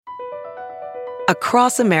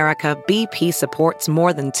Across America, BP supports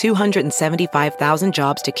more than 275,000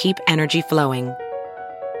 jobs to keep energy flowing.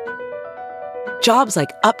 Jobs like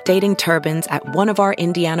updating turbines at one of our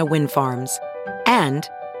Indiana wind farms and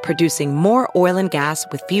producing more oil and gas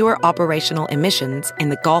with fewer operational emissions in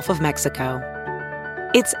the Gulf of Mexico.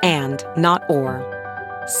 It's and, not or.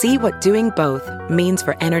 See what doing both means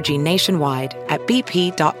for energy nationwide at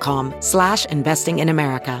bp.com/investing in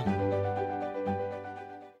America.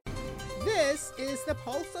 This is the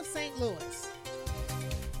Pulse of St. Louis.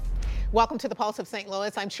 Welcome to the Pulse of St.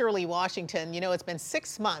 Louis. I'm Shirley Washington. You know, it's been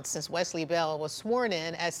 6 months since Wesley Bell was sworn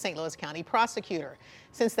in as St. Louis County Prosecutor.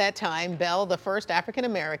 Since that time, Bell, the first African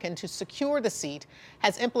American to secure the seat,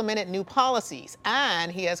 has implemented new policies,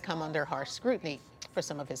 and he has come under harsh scrutiny for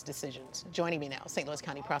some of his decisions. Joining me now, St. Louis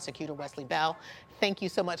County Prosecutor Wesley Bell. Thank you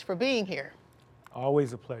so much for being here.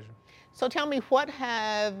 Always a pleasure. So tell me, what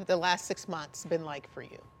have the last 6 months been like for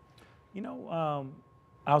you? You know,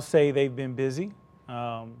 I'll say they've been busy.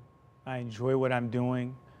 I enjoy what I'm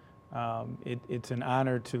doing. It's an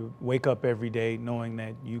honor to wake up every day knowing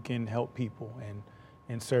that you can help people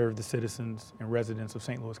and serve the citizens and residents of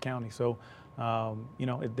St. Louis County. So, you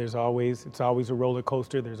know, it's always a roller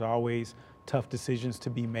coaster. There's always tough decisions to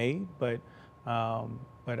be made, but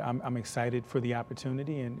I'm excited for the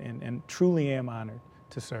opportunity and truly am honored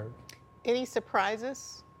to serve. Any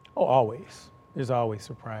surprises? Oh, always. There's always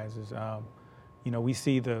surprises. You know, we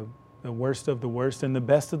see the worst of the worst and the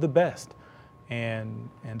best of the best. And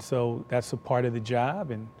so that's a part of the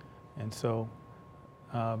job. And so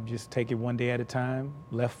just take it one day at a time,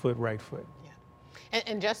 left foot, right foot. Yeah.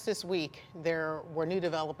 And just this week, there were new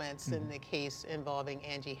developments in the case involving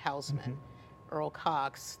Angie Hausman. Earl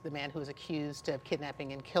Cox, the man who was accused of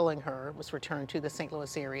kidnapping and killing her, was returned to the St.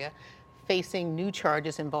 Louis area, facing new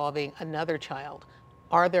charges involving another child.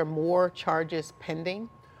 Are there more charges pending?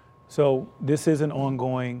 So this is an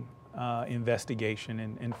ongoing investigation,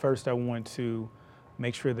 and first I want to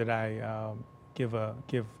make sure that I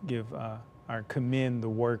commend the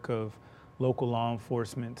work of local law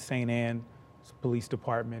enforcement, St. Anne's Police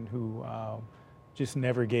Department, who just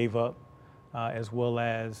never gave up, as well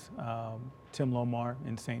as Tim Lomar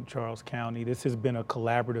in St. Charles County. This has been a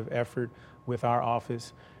collaborative effort with our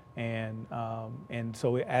office, and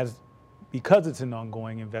so because it's an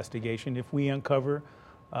ongoing investigation, if we uncover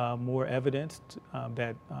more evidence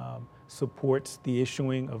that supports the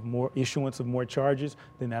issuance of more charges,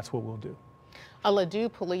 then that's what we'll do. A Ladue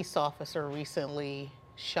police officer recently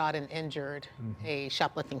shot and injured a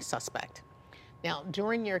shoplifting suspect. Now,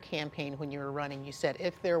 during your campaign when you were running, you said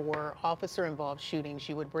if there were officer-involved shootings,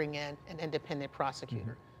 you would bring in an independent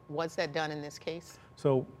prosecutor. Was that done in this case?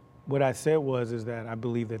 So what I said is that I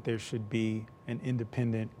believe that there should be an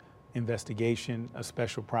independent investigation, a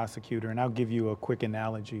special prosecutor. And I'll give you a quick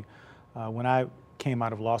analogy. When I came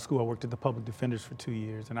out of law school, I worked at the public defenders for 2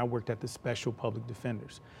 years, and I worked at the special public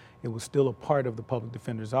defenders. It was still a part of the public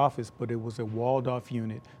defender's office, but it was a walled-off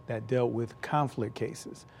unit that dealt with conflict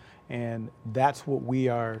cases. And that's what we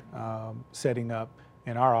are setting up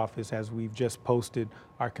in our office, as we've just posted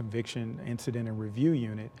our conviction incident and review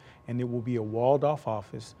unit. And it will be a walled-off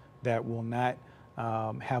office that will not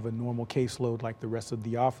have a normal caseload like the rest of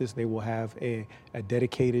the office. They will have a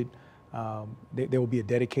dedicated, there will be a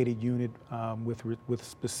dedicated unit with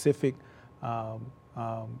specific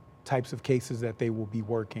types of cases that they will be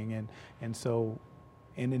working. And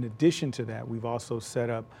in addition to that, we've also set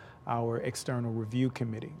up our external review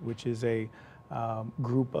committee, which is a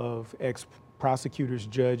group of ex-prosecutors,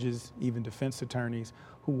 judges, even defense attorneys,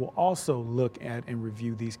 who will also look at and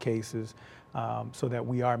review these cases, so that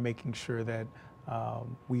we are making sure that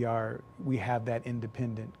we have that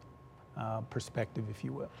independent perspective, if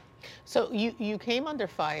you will. So you came under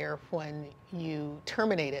fire when you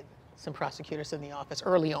terminated some prosecutors in the office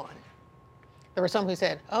early on. There were some who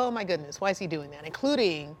said, oh my goodness, why is he doing that?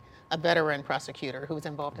 Including a veteran prosecutor who was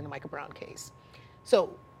involved in the Michael Brown case.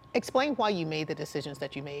 So explain why you made the decisions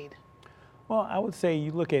that you made. Well, I would say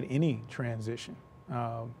you look at any transition.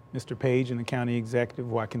 Mr. Page in the county executive,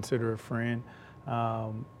 who I consider a friend,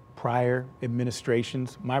 prior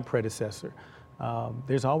administrations, my predecessor,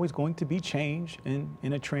 there's always going to be change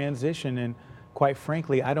in a transition. And quite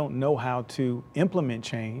frankly, I don't know how to implement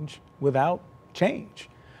change without change.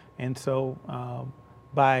 And so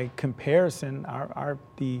by comparison, our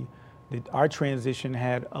transition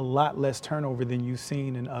had a lot less turnover than you've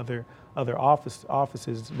seen in other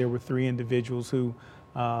offices. There were 3 individuals who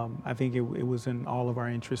I think it was in all of our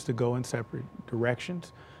interest to go in separate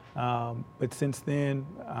directions. But since then,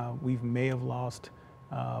 we may have lost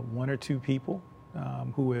 1 or 2 people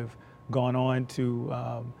who have gone on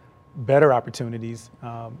to better opportunities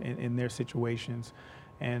in their situations.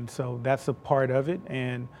 And so that's a part of it.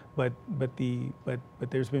 And but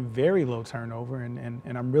there's been very low turnover, and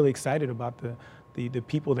I'm really excited about the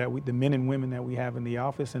people the men and women that we have in the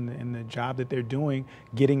office and the job that they're doing,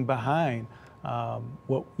 getting behind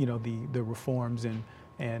the reforms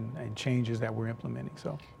and changes that we're implementing.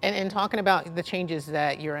 So, and talking about the changes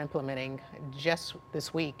that you're implementing, just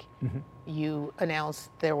this week, you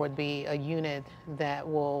announced there would be a unit that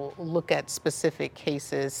will look at specific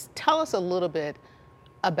cases. Tell us a little bit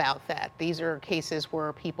about that. These are cases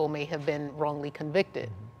where people may have been wrongly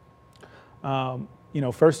convicted.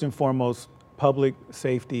 First and foremost, public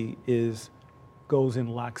safety goes in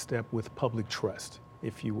lockstep with public trust,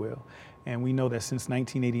 if you will. And we know that since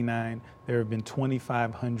 1989, there have been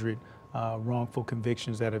 2,500 wrongful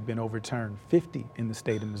convictions that have been overturned, 50 in the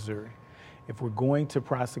state of Missouri. If we're going to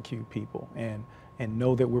prosecute people and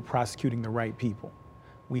know that we're prosecuting the right people,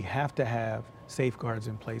 we have to have safeguards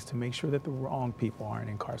in place to make sure that the wrong people aren't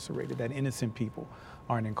incarcerated, that innocent people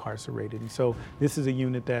aren't incarcerated. And so this is a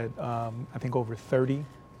unit that I think over 30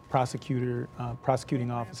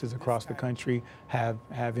 prosecuting offices across the country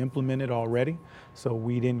have implemented already. So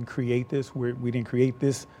we didn't create this. We didn't create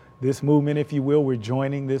this movement, if you will. We're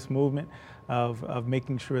joining this movement of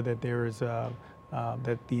making sure that there is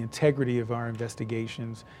that the integrity of our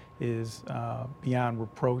investigations is beyond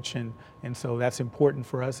reproach, and so that's important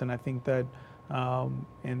for us. And I think that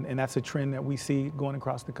and that's a trend that we see going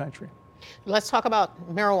across the country. Let's talk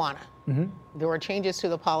about marijuana. There were changes to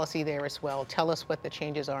the policy there as well. Tell us what the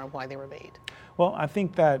changes are and why they were made. Well, I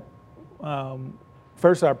think that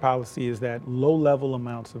first, our policy is that low-level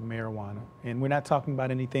amounts of marijuana, and we're not talking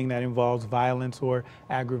about anything that involves violence or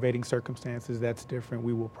aggravating circumstances. That's different.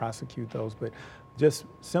 We will prosecute those, but just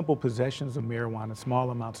simple possessions of marijuana,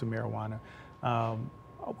 small amounts of marijuana,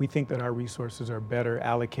 we think that our resources are better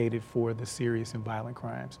allocated for the serious and violent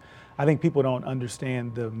crimes. I think people don't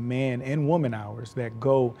understand the man and woman hours that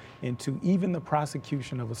go into even the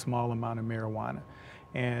prosecution of a small amount of marijuana.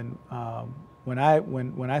 And when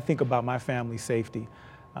I think about my family's safety,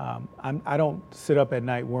 I don't sit up at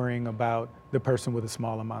night worrying about the person with a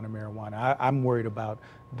small amount of marijuana. I'm worried about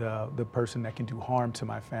the person that can do harm to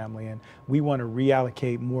my family. And we want to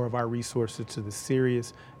reallocate more of our resources to the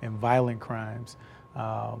serious and violent crimes,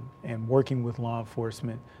 and working with law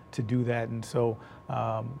enforcement to do that. And so,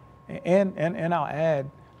 and I'll add,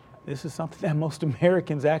 this is something that most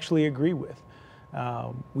Americans actually agree with.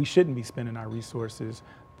 We shouldn't be spending our resources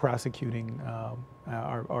prosecuting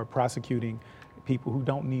prosecuting people who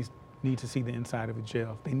don't need to see the inside of a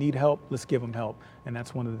jail. If they need help, let's give them help. And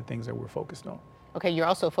that's one of the things that we're focused on. Okay, you're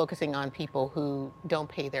also focusing on people who don't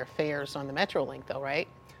pay their fares on the MetroLink though, right?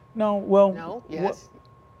 No, well, no, yes.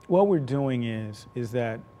 What we're doing is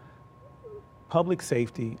that public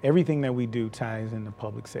safety, everything that we do ties into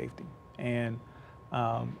public safety. And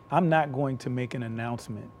I'm not going to make an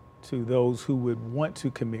announcement to those who would want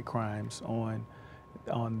to commit crimes on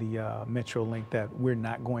the MetroLink that we're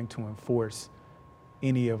not going to enforce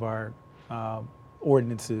any of our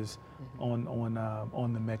ordinances on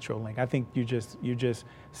the MetroLink. I think you're just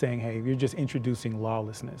saying, hey, you're just introducing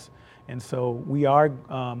lawlessness. And so we are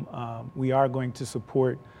going to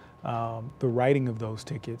support the writing of those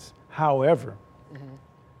tickets. However,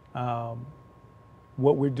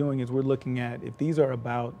 what we're doing is we're looking at if these are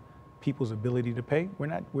about people's ability to pay,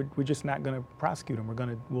 we're just not going to prosecute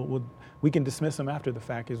them. We can dismiss them after the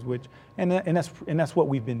fact, and that's what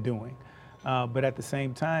we've been doing. But at the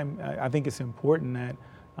same time, I think it's important that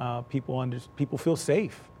people feel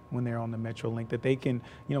safe when they're on the MetroLink, that they can,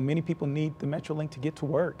 many people need the MetroLink to get to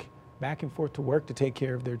work, back and forth to work, to take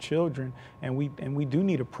care of their children, and we do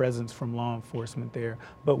need a presence from law enforcement there.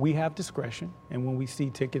 But we have discretion, and when we see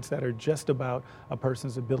tickets that are just about a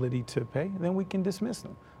person's ability to pay, then we can dismiss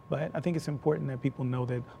them. But I think it's important that people know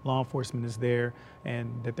that law enforcement is there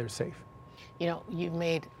and that they're safe. You've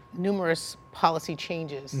made numerous policy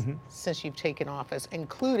changes since you've taken office,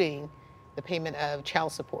 including the payment of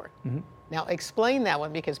child support. Now, explain that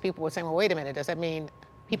one, because people were saying, well, wait a minute, does that mean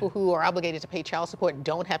people who are obligated to pay child support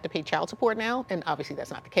don't have to pay child support now? And obviously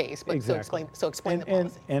that's not the case, but exactly. so explain the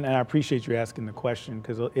policy. And I appreciate you asking the question,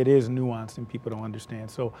 because it is nuanced and people don't understand.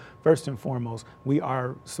 So first and foremost, we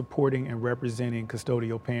are supporting and representing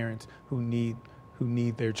custodial parents who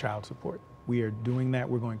need their child support. We are doing that.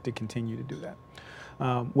 We're going to continue to do that.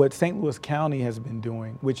 What St. Louis County has been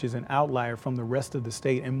doing, which is an outlier from the rest of the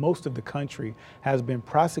state and most of the country, has been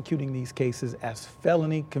prosecuting these cases as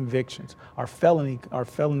felony convictions, or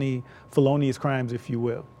felonious crimes, if you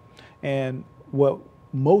will. And what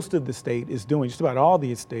most of the state is doing, just about all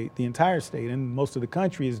the entire state, and most of the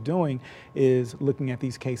country is doing, is looking at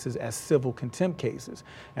these cases as civil contempt cases.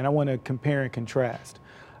 And I want to compare and contrast.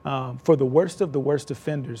 For the worst of the worst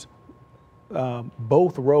offenders,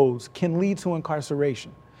 both roads can lead to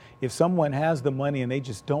incarceration. If someone has the money and they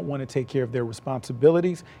just don't want to take care of their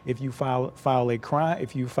responsibilities, if you file a crime,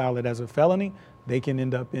 if you file it as a felony, they can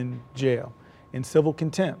end up in jail. In civil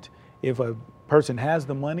contempt, if a person has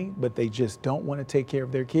the money but they just don't want to take care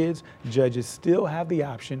of their kids, judges still have the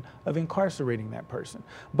option of incarcerating that person.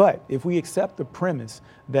 But if we accept the premise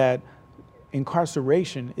that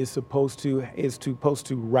incarceration is supposed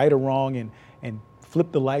to right a wrong and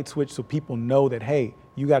flip the light switch so people know that, hey,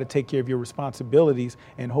 you got to take care of your responsibilities,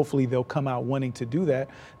 and hopefully they'll come out wanting to do that.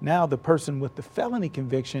 Now the person with the felony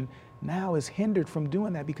conviction now is hindered from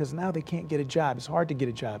doing that because now they can't get a job. It's hard to get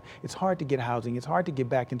a job. It's hard to get housing. It's hard to get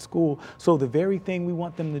back in school. So the very thing we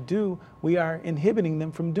want them to do, we are inhibiting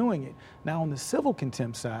them from doing it. Now on the civil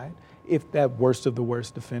contempt side, if that worst of the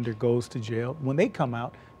worst offender goes to jail, when they come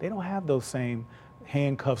out, they don't have those same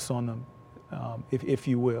handcuffs on them, if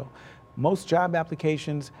you will. Most job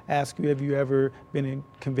applications ask you, have you ever been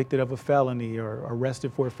convicted of a felony or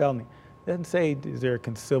arrested for a felony? It doesn't say, is there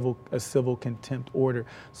a civil contempt order?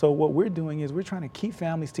 So what we're doing is we're trying to keep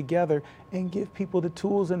families together and give people the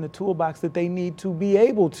tools in the toolbox that they need to be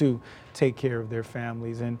able to take care of their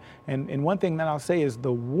families. And one thing that I'll say is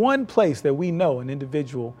the one place that we know an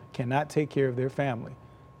individual cannot take care of their family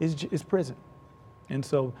is prison. And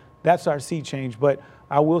so that's our sea change. But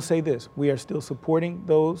I will say this, we are still supporting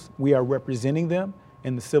those. We are representing them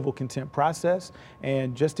in the civil contempt process.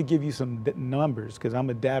 And just to give you some numbers, because I'm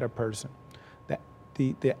a data person, that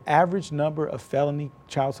the average number of felony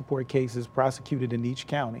child support cases prosecuted in each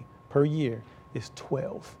county per year is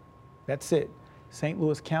 12. That's it. St.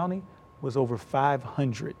 Louis County was over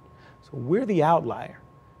 500. So we're the outlier.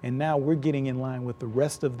 And now we're getting in line with the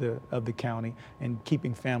rest of the county and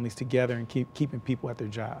keeping families together and keeping people at their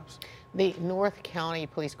jobs. The North County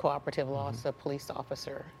Police Cooperative lost a police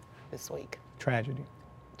officer this week. Tragedy.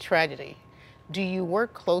 Do you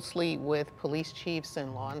work closely with police chiefs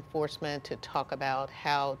and law enforcement to talk about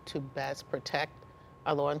how to best protect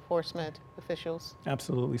our law enforcement officials?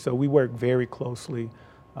 Absolutely. So we work very closely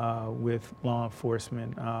with law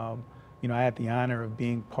enforcement. I had the honor of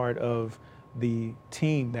being part of the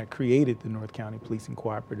team that created the North County Policing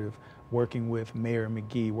Cooperative, working with Mayor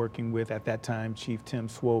McGee, working with, at that time, Chief Tim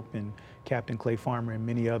Swope and Captain Clay Farmer and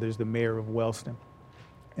many others, the mayor of Wellston.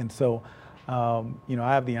 And so, I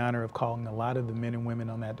have the honor of calling a lot of the men and women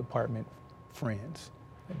on that department friends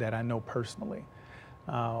that I know personally.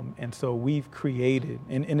 And so we've created,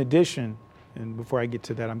 in addition, and before I get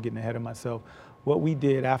to that, I'm getting ahead of myself, what we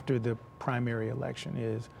did after the primary election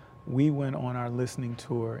is we went on our listening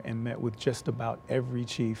tour and met with just about every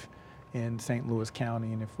chief in St. Louis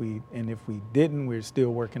County, and if we didn't, we're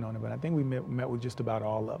still working on it, but I think we met with just about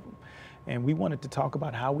all of them. And we wanted to talk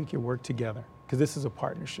about how we could work together, because this is a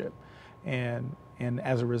partnership. And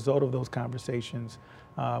as a result of those conversations,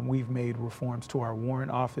 we've made reforms to our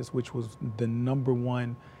warrant office, which was the number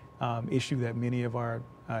one issue that many of our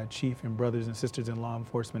chief and brothers and sisters in law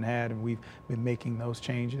enforcement had, and we've been making those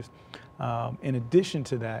changes. In addition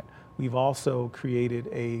to that, we've also created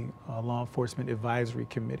a law enforcement advisory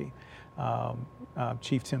committee. Former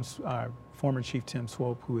Chief Tim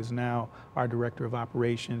Swope, who is now our Director of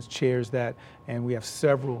Operations, chairs that, and we have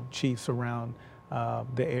several chiefs around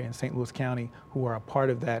the area in St. Louis County who are a part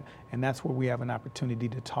of that, and that's where we have an opportunity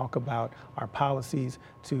to talk about our policies,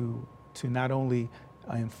 to not only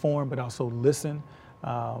inform but also listen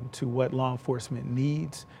to what law enforcement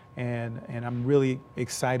needs, and I'm really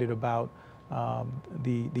excited about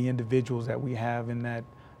the individuals that we have in that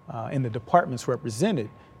in the departments represented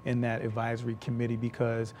in that advisory committee,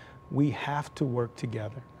 because we have to work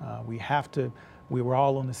together. We were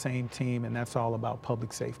all on the same team, and that's all about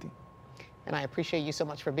public safety. And I appreciate you so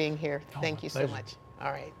much for being here. Thank you pleasure. so much.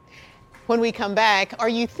 All right. When we come back, are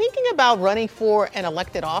you thinking about running for an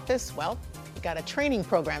elected office? Well, we've got a training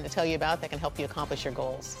program to tell you about that can help you accomplish your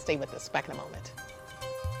goals. Stay with us. Back in a moment.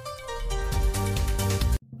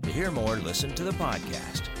 To hear more, listen to the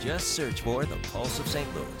podcast. Just search for The Pulse of St.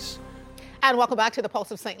 Louis. And welcome back to the Pulse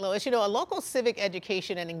of St. Louis. A local civic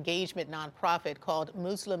education and engagement nonprofit called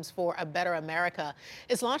Muslims for a Better America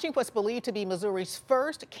is launching what's believed to be Missouri's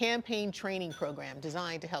first campaign training program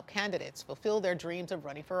designed to help candidates fulfill their dreams of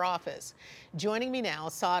running for office. Joining me now,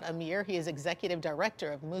 Saad Amir. He is Executive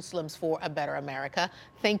Director of Muslims for a Better America.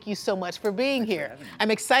 Thank you so much for being here. I'm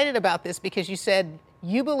excited about this because you said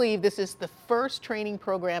you believe this is the first training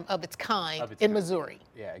program of its kind in Missouri.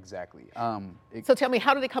 Yeah, exactly. So tell me,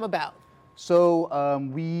 how did it come about? So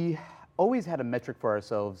we always had a metric for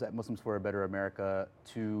ourselves at Muslims for a Better America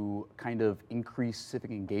to kind of increase civic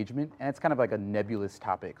engagement, and it's kind of like a nebulous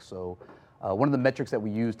topic. So one of the metrics that we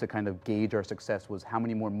used to kind of gauge our success was how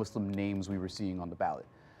many more Muslim names we were seeing on the ballot.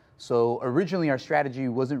 So originally our strategy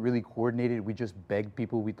wasn't really coordinated. We just begged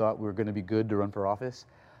people we thought we were going to be good to run for office.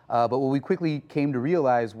 But what we quickly came to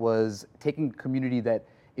realize was taking a community that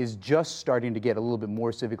is just starting to get a little bit more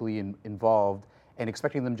civically involved and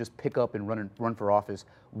expecting them just pick up and run for office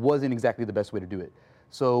wasn't exactly the best way to do it.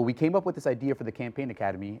 So we came up with this idea for the Campaign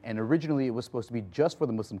Academy, and originally it was supposed to be just for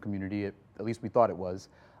the Muslim community, at least we thought it was.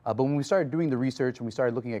 But when we started doing the research and we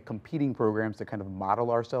started looking at competing programs to kind of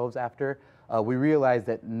model ourselves after, we realized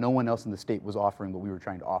that no one else in the state was offering what we were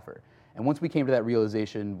trying to offer. And once we came to that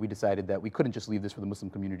realization, we decided that we couldn't just leave this for the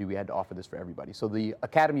Muslim community, we had to offer this for everybody. So the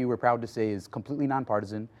Academy, we're proud to say, is completely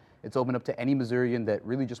nonpartisan. It's open up to any Missourian that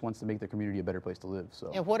really just wants to make their community a better place to live.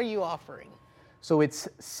 So. And what are you offering? So it's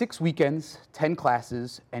 6 weekends, 10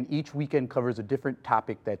 classes, and each weekend covers a different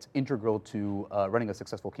topic that's integral to running a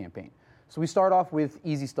successful campaign. So we start off with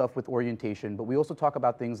easy stuff with orientation, but we also talk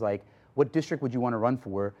about things like what district would you want to run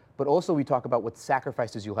for, but also we talk about what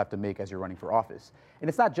sacrifices you'll have to make as you're running for office. And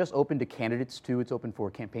it's not just open to candidates too, it's open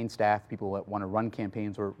for campaign staff, people that want to run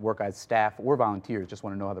campaigns or work as staff, or volunteers, just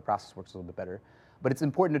want to know how the process works a little bit better. But it's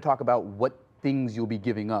important to talk about what things you'll be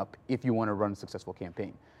giving up if you want to run a successful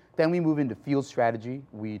campaign. Then we move into field strategy.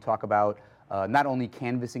 We talk about not only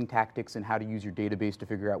canvassing tactics and how to use your database to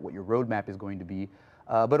figure out what your roadmap is going to be,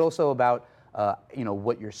 but also about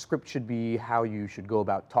what your script should be, how you should go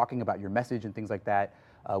about talking about your message and things like that.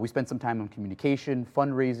 We spend some time on communication,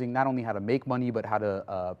 fundraising, not only how to make money, but how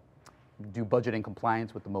to do budget and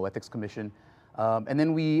compliance with the Mo Ethics Commission. And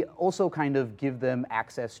then we also kind of give them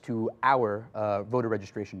access to our voter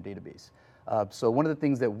registration database. So one of the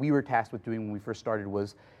things that we were tasked with doing when we first started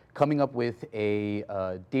was coming up with a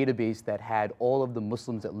database that had all of the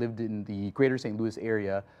Muslims that lived in the greater St. Louis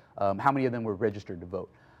area, how many of them were registered to vote.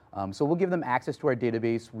 So we'll give them access to our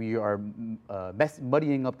database. We are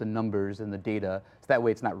muddying up the numbers and the data, so that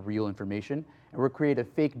way it's not real information. And we'll create a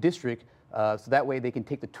fake district, so that way they can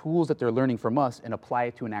take the tools that they're learning from us and apply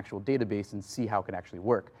it to an actual database and see how it can actually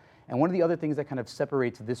work. And one of the other things that kind of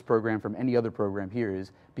separates this program from any other program here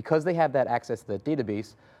is because they have that access to that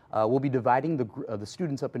database, we'll be dividing the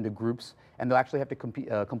students up into groups, and they'll actually have to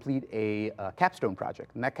complete a capstone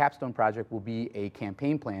project. And that capstone project will be a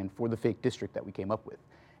campaign plan for the fake district that we came up with.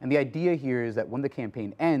 And the idea here is that when the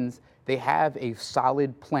campaign ends, they have a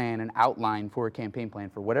solid plan, an outline for a campaign plan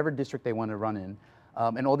for whatever district they want to run in.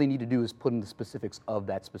 And all they need to do is put in the specifics of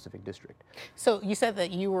that specific district. So you said that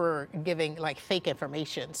you were giving like fake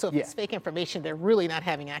information. So if it's fake information, they're really not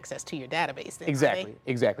having access to your database. Then,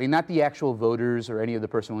 Exactly. Not the actual voters or any of the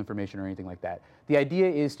personal information or anything like that. The idea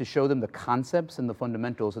is to show them the concepts and the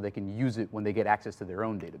fundamentals so they can use it when they get access to their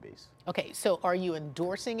own database. Okay, so are you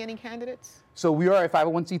endorsing any candidates? So we are a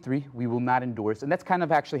 501c3. We will not endorse, and that's kind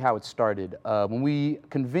of actually how it started. When we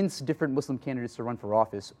convinced different Muslim candidates to run for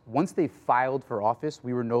office, once they filed for office,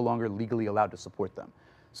 we were no longer legally allowed to support them.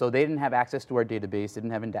 So they didn't have access to our database, they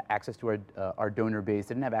didn't have access to our donor base,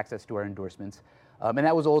 they didn't have access to our endorsements, and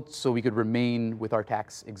that was all so we could remain with our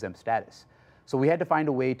tax-exempt status. So we had to find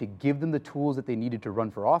a way to give them the tools that they needed to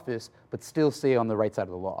run for office, but still stay on the right side of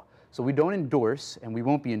the law. So we don't endorse, and we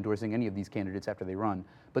won't be endorsing any of these candidates after they run,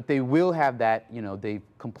 but they will have that, they've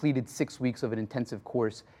completed 6 weeks of an intensive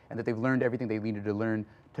course and that they've learned everything they needed to learn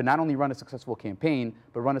to not only run a successful campaign,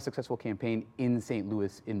 but run a successful campaign in St.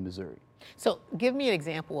 Louis, in Missouri. So give me an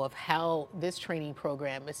example of how this training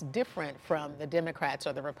program is different from the Democrats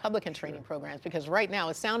or the Republican training programs, because right now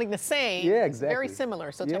it's sounding the same. Yeah, exactly. Very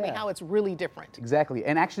similar. So tell me how it's really different. Exactly.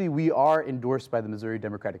 And actually, we are endorsed by the Missouri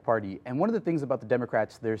Democratic Party. And one of the things about the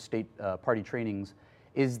Democrats, their state party trainings,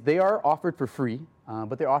 is they are offered for free,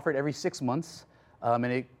 but they're offered every 6 months.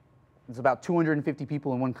 And it's about 250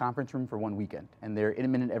 people in one conference room for one weekend. And they're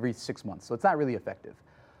intermittent every 6 months. So it's not really effective.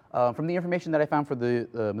 From the information that I found for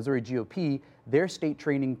the Missouri GOP, their state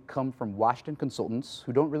training come from Washington consultants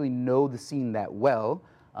who don't really know the scene that well,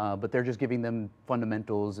 but they're just giving them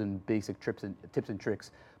fundamentals and basic tips and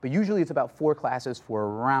tricks. But usually it's about 4 classes for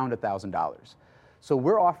around $1,000. So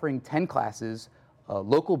we're offering 10 classes,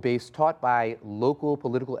 local-based, taught by local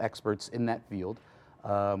political experts in that field,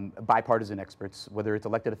 bipartisan experts, whether it's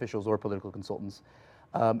elected officials or political consultants.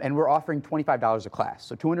 And we're offering $25 a class,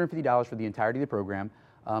 so $250 for the entirety of the program.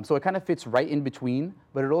 So it kind of fits right in between,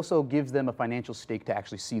 but it also gives them a financial stake to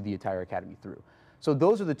actually see the entire academy through. So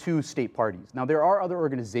those are the 2 state parties. Now, there are other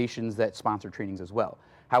organizations that sponsor trainings as well.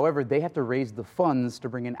 However, they have to raise the funds to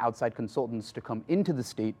bring in outside consultants to come into the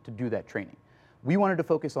state to do that training. We wanted to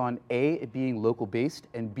focus on A, it being local based,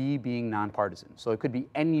 and B, being nonpartisan. So it could be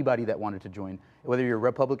anybody that wanted to join, whether you're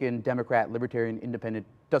Republican, Democrat, Libertarian, Independent,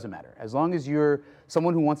 doesn't matter. As long as you're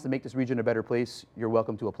someone who wants to make this region a better place, you're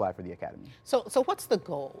welcome to apply for the Academy. So what's the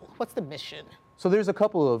goal? What's the mission? So there's a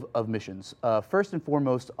couple of missions. First and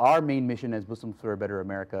foremost, our main mission as Muslims for a Better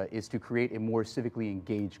America is to create a more civically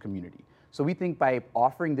engaged community. So we think by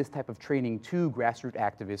offering this type of training to grassroots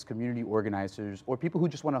activists, community organizers, or people who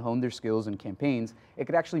just want to hone their skills in campaigns, it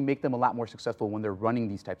could actually make them a lot more successful when they're running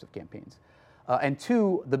these types of campaigns. And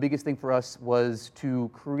two, the biggest thing for us was to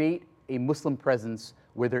create a Muslim presence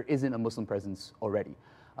where there isn't a Muslim presence already.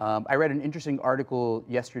 I read an interesting article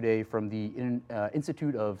yesterday from the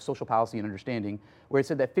Institute of Social Policy and Understanding, where it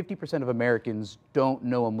said that 50% of Americans don't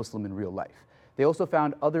know a Muslim in real life. They also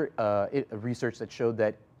found other research that showed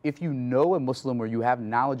that if you know a Muslim or you have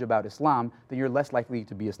knowledge about Islam, then you're less likely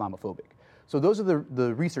to be Islamophobic. So those are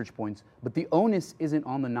the research points, but the onus isn't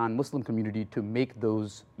on the non-Muslim community to make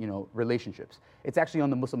those, relationships. It's actually on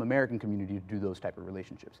the Muslim American community to do those type of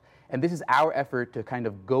relationships. And this is our effort to kind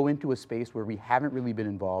of go into a space where we haven't really been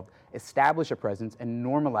involved, establish a presence, and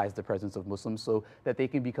normalize the presence of Muslims so that they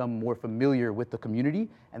can become more familiar with the community,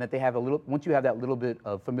 and that they have once you have that little bit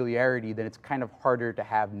of familiarity, then it's kind of harder to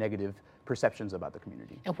have negative perceptions about the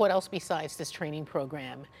community. And what else besides this training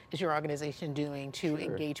program is your organization doing to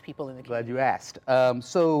engage people in the community? Glad you asked.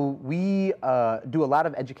 So we do a lot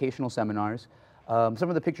of educational seminars. Some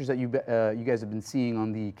of the pictures that you guys have been seeing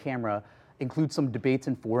on the camera include some debates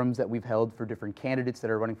and forums that we've held for different candidates that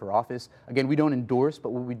are running for office. Again, we don't endorse,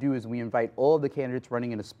 but what we do is we invite all of the candidates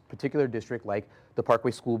running in a particular district, like the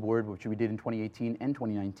Parkway School Board, which we did in 2018 and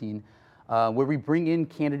 2019, where we bring in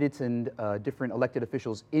candidates and different elected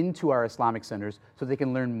officials into our Islamic centers so they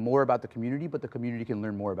can learn more about the community, but the community can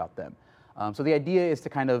learn more about them. So the idea is to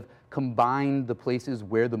kind of combine the places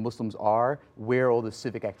where the Muslims are, where all the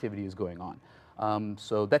civic activity is going on.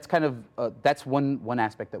 So that's kind of, that's one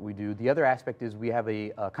aspect that we do. The other aspect is we have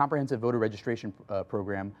a comprehensive voter registration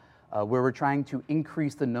program where we're trying to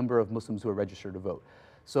increase the number of Muslims who are registered to vote.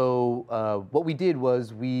 So what we did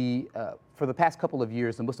was for the past couple of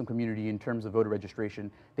years, the Muslim community, in terms of voter registration,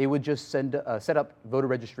 they would just set up voter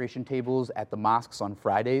registration tables at the mosques on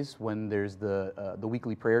Fridays when there's the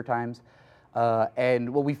weekly prayer times.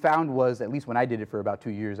 And what we found was, at least when I did it for about 2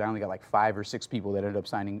 years, I only got like 5 or 6 people that ended up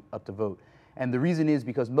signing up to vote. And the reason is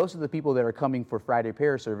because most of the people that are coming for Friday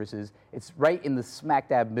prayer services, it's right in the smack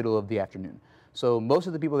dab middle of the afternoon. So most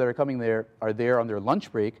of the people that are coming there are there on their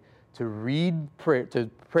lunch break to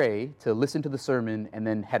pray, to listen to the sermon, and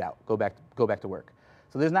then head out, go back to work.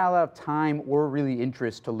 So there's not a lot of time or really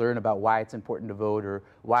interest to learn about why it's important to vote or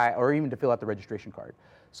even to fill out the registration card.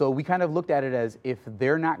 So we kind of looked at it as, if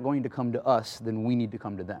they're not going to come to us, then we need to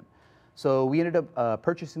come to them. So we ended up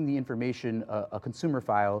purchasing the information, a consumer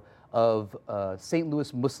file of St.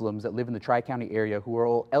 Louis Muslims that live in the Tri-County area who are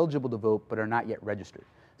all eligible to vote but are not yet registered.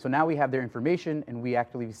 So now we have their information, and we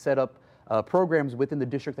actually set up programs within the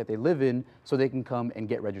district that they live in so they can come and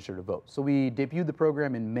get registered to vote. So we debuted the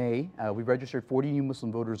program in May. We've registered 40 new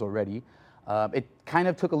Muslim voters already. It kind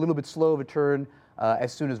of took a little bit slow of a turn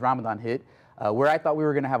as soon as Ramadan hit. Where I thought we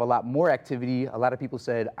were going to have a lot more activity, a lot of people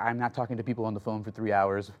said, I'm not talking to people on the phone for 3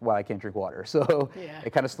 hours while I can't drink water. So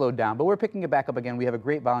It kind of slowed down. But we're picking it back up again. We have a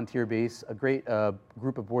great volunteer base, a great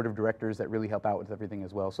group of board of directors that really help out with everything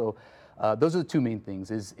as well. So those are the two main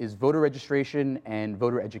things, is voter registration and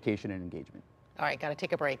voter education and engagement. All right, got to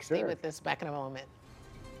take a break. Stay with us. Back in a moment.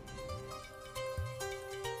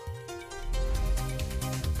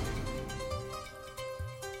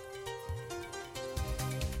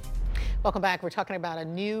 Welcome back. We're talking about a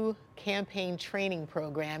new campaign training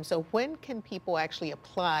program. So when can people actually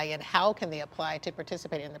apply, and how can they apply to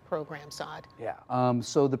participate in the program, Saad? Yeah.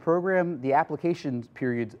 So the program, the application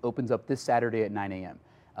period opens up this Saturday at 9 a.m.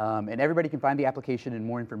 And everybody can find the application and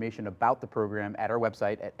more information about the program at our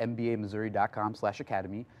website at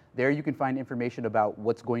mbamissouri.com/academy. There you can find information about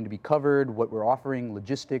what's going to be covered, what we're offering,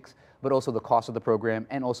 logistics, but also the cost of the program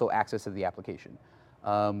and also access to the application.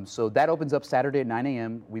 So that opens up Saturday at 9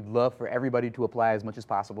 a.m. We'd love for everybody to apply as much as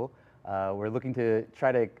possible. We're looking to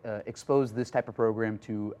try to expose this type of program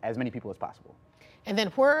to as many people as possible. And then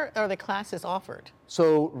where are the classes offered?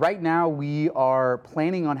 So right now we are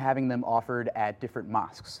planning on having them offered at different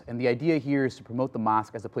mosques. And the idea here is to promote the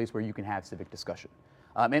mosque as a place where you can have civic discussion.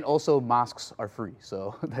 And also mosques are free,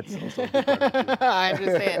 so that's also a big part of it. I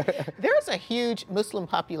understand. There's a huge Muslim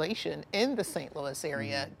population in the St. Louis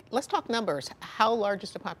area. Let's talk numbers. How large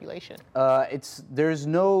is the population? There's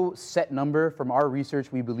no set number. From our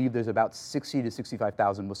research, we believe there's about 60 to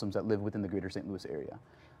 65,000 Muslims that live within the greater St. Louis area.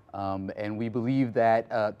 And we believe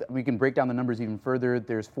that we can break down the numbers even further.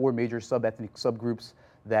 There's 4 major sub-ethnic subgroups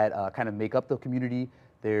that kind of make up the community.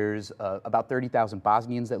 There's about 30,000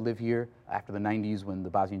 Bosnians that live here. After the 90s, when the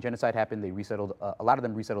Bosnian genocide happened, they resettled, a lot of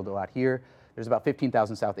them resettled a lot here. There's about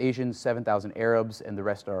 15,000 South Asians, 7,000 Arabs, and the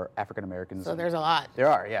rest are African Americans. So there's a lot. There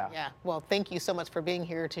are, yeah. Yeah. Well, thank you so much for being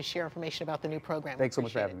here to share information about the new program. Thanks so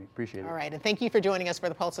much for having me. Appreciate it. All right. And thank you for joining us for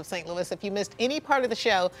the Pulse of St. Louis. If you missed any part of the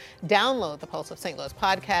show, download the Pulse of St. Louis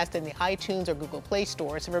podcast in the iTunes or Google Play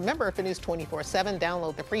stores. And remember, for News 24/7,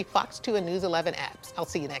 download the free Fox 2 and News 11 apps. I'll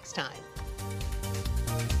see you next time.